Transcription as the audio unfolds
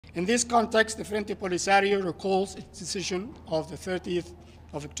In this context, the Frente Polisario recalls its decision of the 30th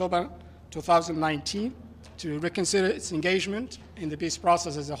of October 2019 to reconsider its engagement in the peace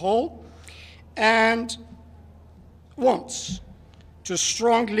process as a whole, and wants to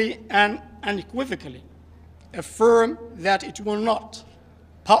strongly and unequivocally affirm that it will not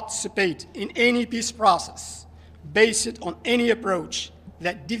participate in any peace process based on any approach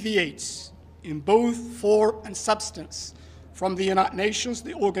that deviates in both form and substance from the United Nations,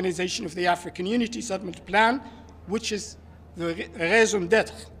 the Organization of the African Unity Settlement Plan, which is the raison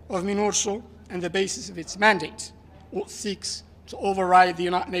d'être of MINURSO and the basis of its mandate, or seeks to override the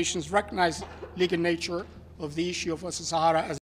United Nations recognized legal nature of the issue of Western Sahara as